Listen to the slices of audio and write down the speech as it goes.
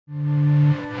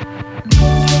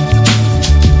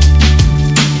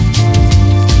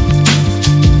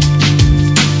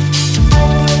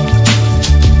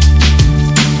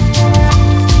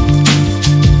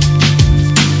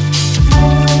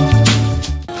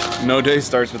No day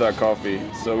starts without coffee.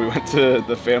 So we went to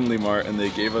the Family Mart and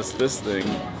they gave us this thing,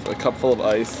 a cup full of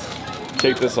ice.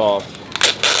 Take this off.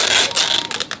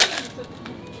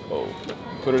 Oh,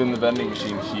 put it in the vending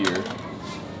machine here.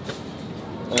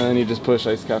 And then you just push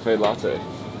iced cafe latte.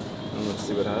 And let's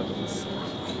see what happens.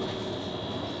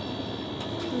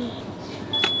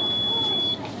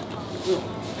 So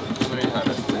we have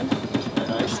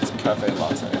an iced cafe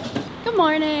latte. Good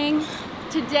morning.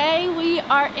 Today we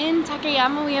are in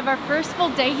Takayama. We have our first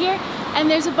full day here,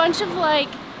 and there's a bunch of like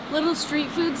little street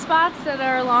food spots that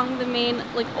are along the main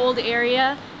like old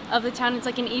area of the town. It's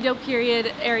like an Edo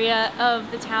period area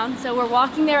of the town. So we're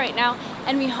walking there right now,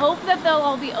 and we hope that they'll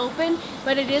all be open,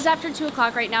 but it is after 2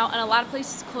 o'clock right now, and a lot of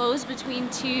places close between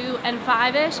 2 and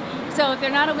 5-ish. So if they're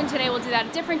not open today, we'll do that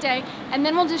a different day, and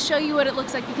then we'll just show you what it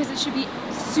looks like because it should be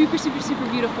super, super, super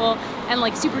beautiful and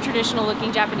like super traditional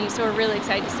looking Japanese. So we're really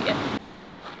excited to see it.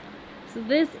 So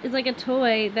this is like a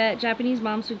toy that Japanese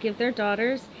moms would give their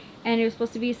daughters, and it was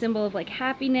supposed to be a symbol of like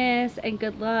happiness and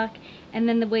good luck. And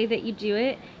then the way that you do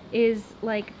it is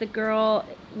like the girl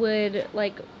would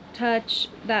like touch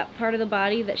that part of the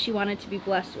body that she wanted to be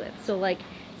blessed with. So like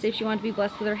say if she wanted to be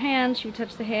blessed with her hands, she would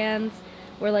touch the hands,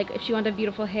 or like if she wanted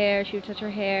beautiful hair, she would touch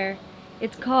her hair.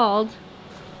 It's called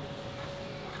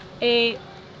a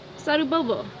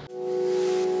sarubobo.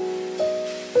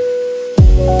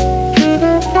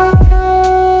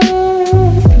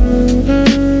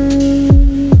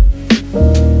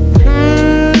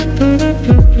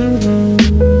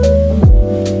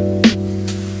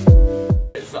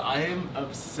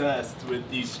 Obsessed with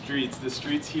these streets. The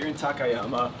streets here in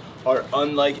Takayama are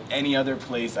unlike any other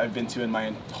place I've been to in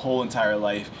my whole entire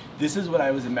life. This is what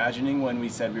I was imagining when we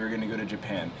said we were going to go to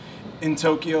Japan. In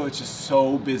Tokyo, it's just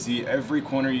so busy. Every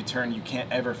corner you turn, you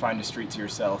can't ever find a street to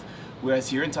yourself. Whereas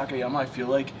here in Takayama, I feel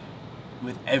like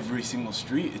with every single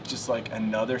street, it's just like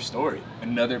another story,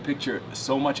 another picture.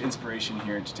 So much inspiration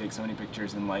here to take so many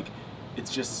pictures, and like,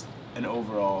 it's just an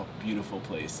overall beautiful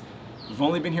place. We've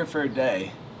only been here for a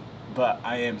day, but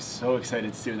I am so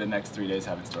excited to see what the next 3 days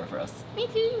have in store for us. Me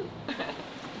too.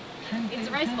 It's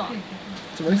a rice ball.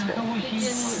 It's a rice ball.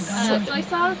 Soy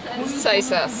sauce and Soy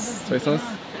sauce. Soy sauce? Oh,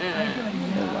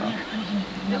 wow.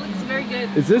 It looks very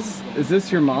good. Is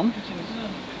this your mom?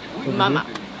 Mama.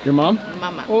 Your mom?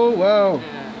 Mama. Oh wow.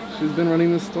 She's been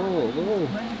running the store. Whoa.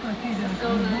 This is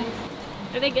so nice.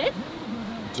 Are they good?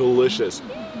 Delicious.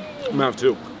 I'm gonna have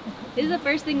two. This is the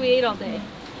first thing we ate all day.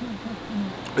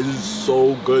 This is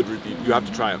so good, Ruthie. You have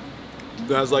to try it. It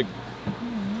has like,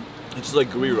 it's just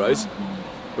like gooey rice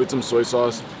with some soy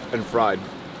sauce and fried.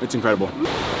 It's incredible.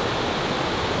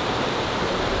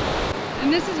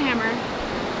 And this is Hammer.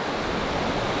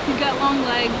 He's got long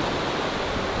legs.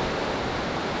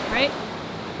 Right?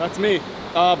 That's me.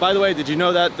 By the way, did you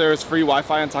know that there's free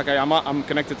Wi-Fi in Takayama? I'm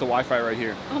connected to Wi-Fi right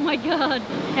here. Oh my god.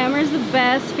 Hammer's the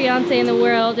best fiance in the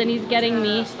world, and he's getting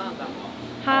me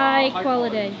high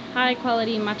quality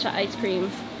matcha ice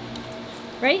cream.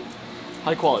 Right?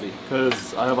 High quality,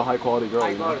 because I have a high quality girl.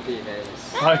 High quality, man.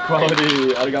 High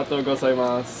quality. Arigatou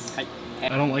gozaimasu. I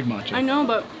don't like matcha. I know,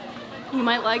 but you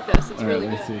might like this. It's really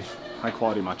good. Let's see. High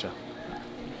quality matcha.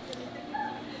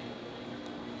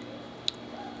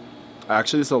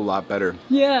 Actually, this is a lot better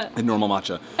than normal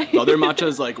matcha. The other matcha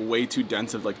is like way too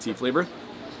dense of like tea flavor.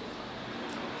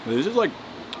 This is like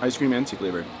ice cream and tea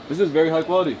flavor. This is very high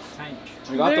quality.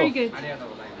 Very good.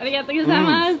 Arigatou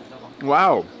gozaimasu.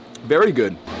 Wow, very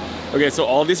good. Okay, so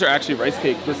all of these are actually rice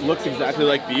cake. This looks exactly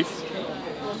like beef,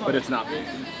 but it's not beef.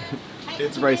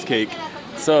 It's rice cake.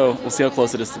 So we'll see how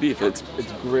close it is to beef. It's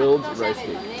grilled rice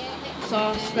cake.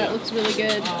 Sauce, that looks really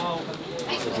good.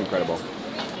 It's incredible.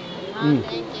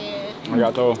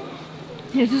 Arigato.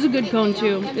 This is a good cone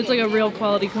too. It's like a real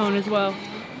quality cone as well.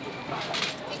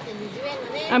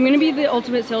 I'm gonna be the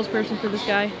ultimate salesperson for this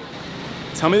guy.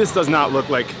 Tell me this does not look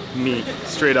like meat,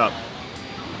 straight up.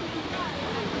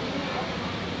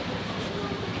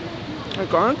 It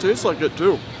kind of tastes like it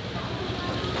too.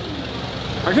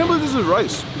 I can't believe this is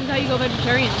rice. This is how you go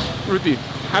vegetarian. Ruthie,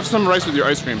 have some rice with your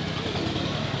ice cream.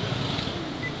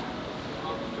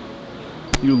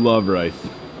 You love rice.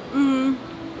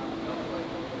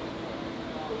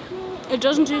 It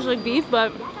doesn't taste like beef,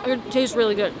 but it tastes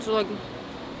really good. So like,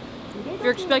 if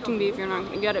you're expecting beef, you're not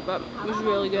gonna get it, but it's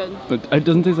really good. But it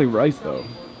doesn't taste like rice though.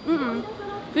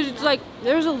 Because it's like,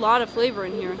 there's a lot of flavor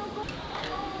in here.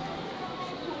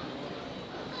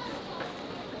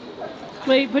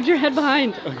 Wait, put your head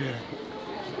behind. Okay.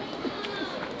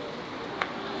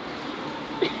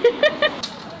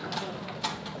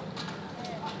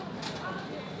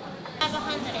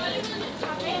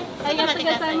 Arigatou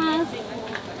gozaimasu.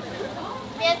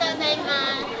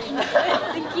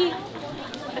 Thank you.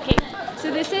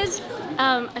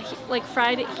 like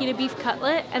fried Hida beef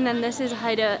cutlet, and then this is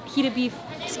Hida beef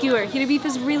skewer. Hida beef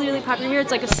is really, really popular here.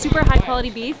 It's like a super high quality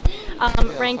beef,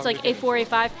 ranked like A4,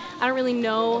 A5. I don't really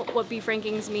know what beef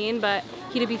rankings mean, but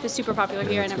Hida beef is super popular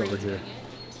here. Let's go over here.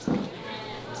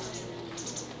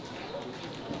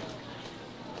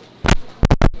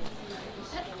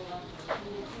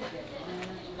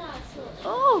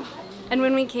 Oh! And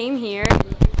when we came here,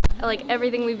 like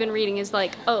everything we've been reading is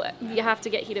like, oh, you have to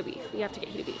get Hida beef. You have to get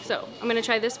Hida beef. So I'm gonna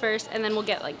try this first, and then we'll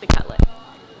get like the cutlet.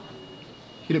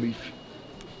 Hida beef.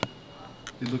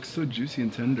 It looks so juicy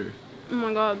and tender. Oh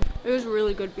my god, it was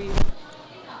really good beef.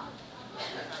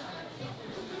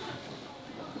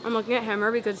 I'm looking at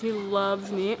Hammer because he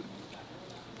loves meat.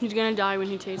 He's gonna die when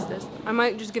he tastes this. I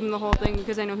might just give him the whole thing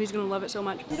because I know he's gonna love it so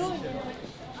much.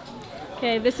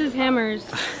 Okay, this is Hammer's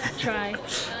try.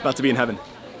 About to be in heaven.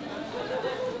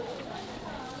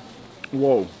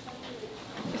 Whoa.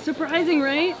 Surprising,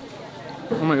 right?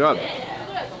 Oh my god.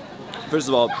 First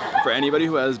of all, for anybody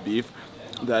who has beef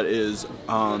that is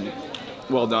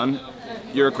well done,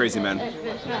 you're a crazy man.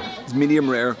 It's medium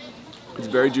rare. It's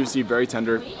very juicy, very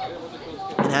tender.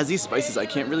 It has these spices. I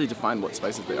can't really define what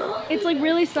spices they are. It's like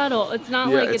really subtle. It's not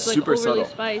Yeah, like it's like super overly subtle,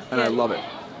 spiced. and I love it.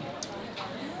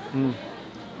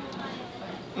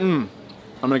 I'm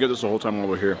gonna get this the whole time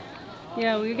over here.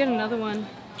 Yeah, we get another one.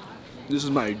 This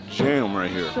is my jam right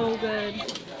here. So good.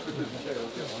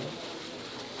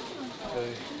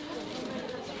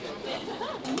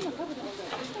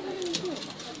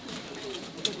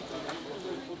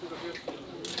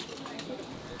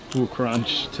 Ooh,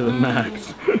 crunch to the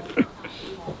max.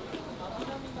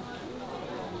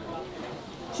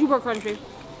 Super crunchy.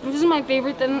 This is my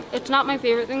favorite thing. It's not my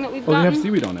favorite thing that we've Oh, they gotten. have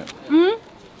seaweed on it.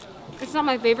 It's not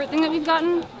my favorite thing that we've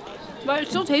gotten, but it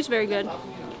still tastes very good.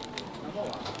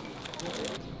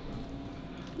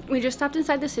 We just stopped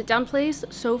inside the sit-down place.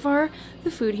 So far,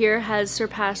 the food here has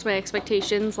surpassed my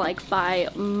expectations like by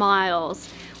miles.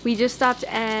 We just stopped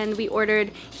and we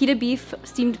ordered Hida beef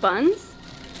steamed buns.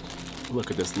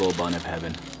 Look at this little bun of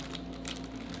heaven.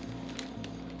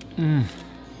 And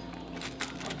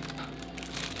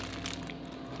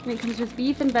it comes with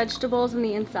beef and vegetables on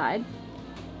the inside.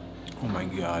 Oh my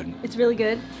god. It's really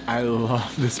good. I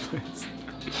love this place.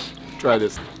 Try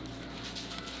this.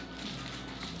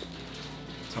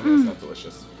 Tell me it's not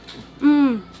delicious.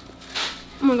 Oh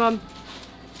my god.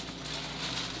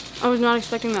 I was not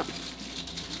expecting that.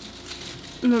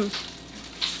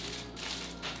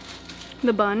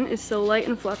 The bun is so light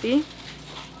and fluffy.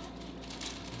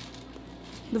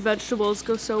 The vegetables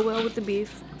go so well with the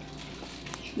beef.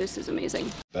 This is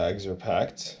amazing. Bags are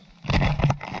packed.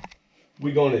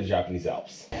 We going to the Japanese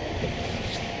Alps. I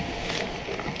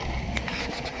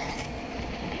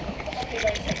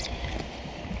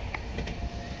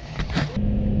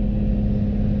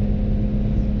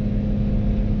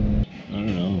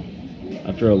don't know.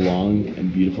 After a long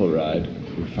and beautiful ride,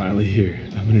 we're finally here.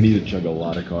 I'm gonna need to chug a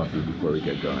lot of coffee before we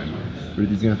get going.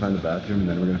 Ruthie's gonna find the bathroom and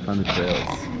then we're gonna find the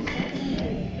trails.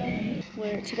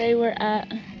 Today we're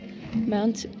at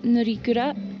Mount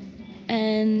Norikura,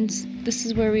 and this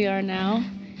is where we are now,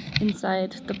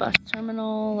 inside the bus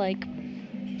terminal, like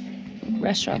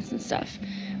restaurants and stuff.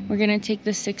 We're gonna take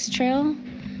the 6th trail,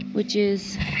 which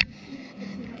is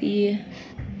the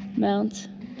Mount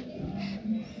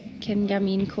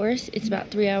Kengamin course. It's about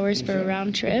 3 hours for a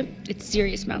round trip. It's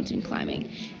serious mountain climbing.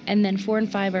 And then 4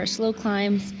 and 5 are slow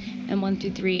climbs, and 1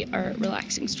 through 3 are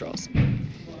relaxing strolls.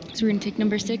 So we're gonna take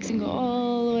number 6 and go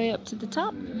all the way up to the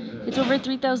top. It's over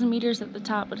 3,000 meters at the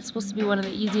top, but it's supposed to be one of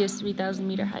the easiest 3,000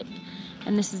 meter hike.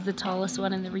 And this is the tallest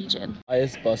one in the region.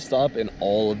 Highest bus stop in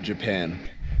all of Japan.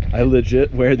 I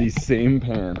legit wear these same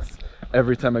pants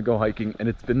every time I go hiking, and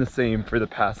it's been the same for the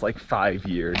past like 5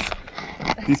 years.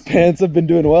 These pants have been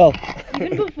doing well.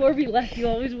 Even before we left, you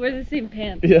always wear the same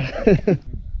pants. Yeah.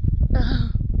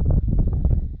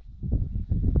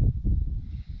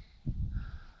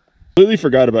 Completely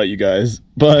forgot about you guys,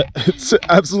 but it's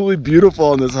absolutely beautiful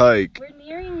on this hike. We're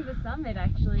nearing the summit,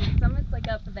 actually. The summit's like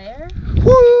up there.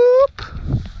 Whoop!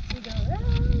 We go,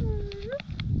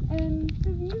 and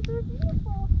the views are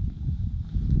beautiful.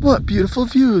 What beautiful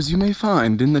views you may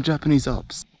find in the Japanese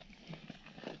Alps.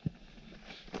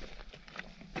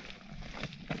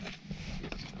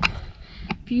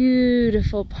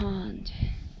 Beautiful pond.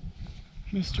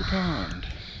 Mr. Pond.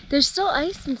 There's still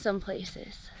ice in some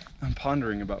places. I'm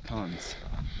pondering about ponds.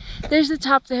 There's the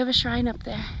top, they have a shrine up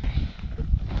there.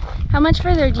 How much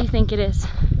further do you think it is?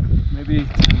 Maybe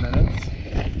 10 minutes.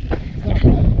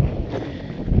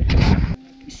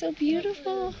 It's so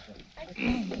beautiful.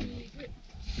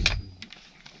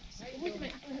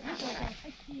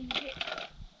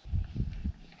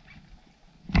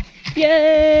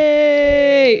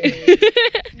 Yay!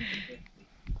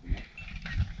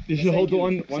 You should hold the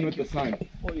one with the sign.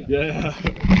 Oh, yeah.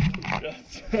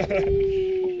 Yes.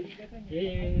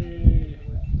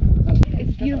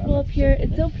 It's beautiful up here.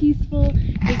 It's so peaceful.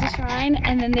 There's a shrine,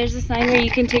 and then there's a sign where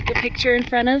you can take a picture in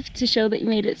front of to show that you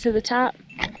made it to the top.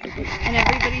 And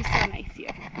everybody's so nice here.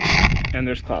 And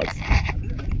there's clouds.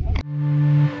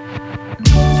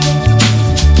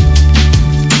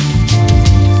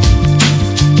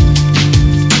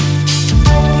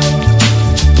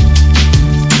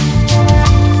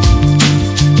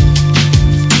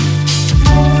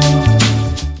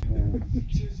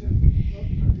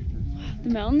 The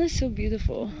mountain is so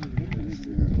beautiful.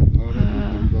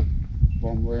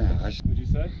 What'd you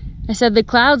say? I said the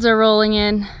clouds are rolling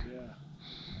in.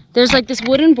 There's like this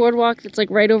wooden boardwalk that's like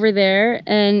right over there,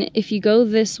 and if you go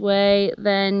this way,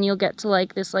 then you'll get to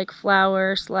like this like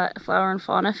flower and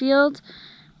fauna field.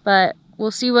 But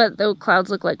we'll see what the clouds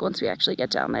look like once we actually get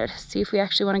down there to see if we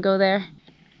actually want to go there.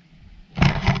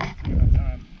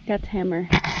 That's Hammer.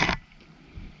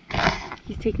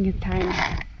 He's taking his time.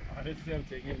 Honestly, I'm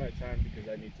taking my time because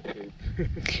I need to poop.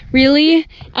 Really?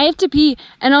 I have to pee,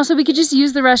 and also we could just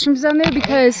use the restrooms down there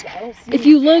because if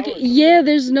you look, yeah,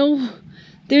 there's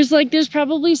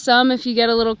probably some if you get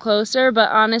a little closer, but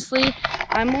honestly,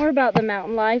 I'm more about the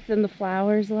mountain life than the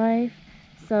flowers life.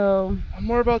 So I'm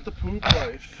more about the poop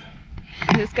life.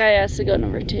 This guy has to go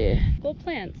number 2. Cool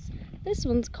plants. This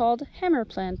one's called hammer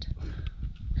plant.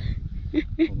 Hold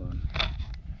on.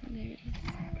 There it is.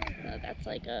 So that's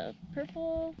like a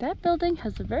purple. That building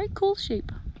has a very cool shape.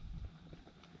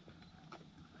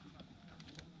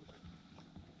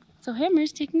 So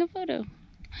Hammer's taking a photo.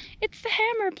 It's the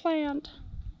hammer plant.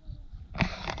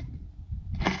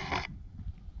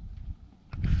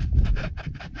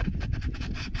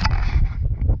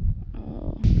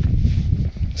 Oh.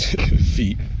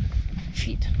 Feet.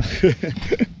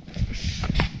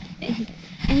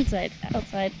 Inside,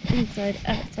 outside, inside,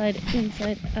 outside,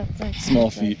 inside, outside. Small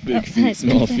inside, feet, big outside, feet,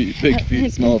 small inside, feet, big feet,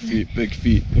 outside, small feet, big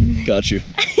feet. Got you.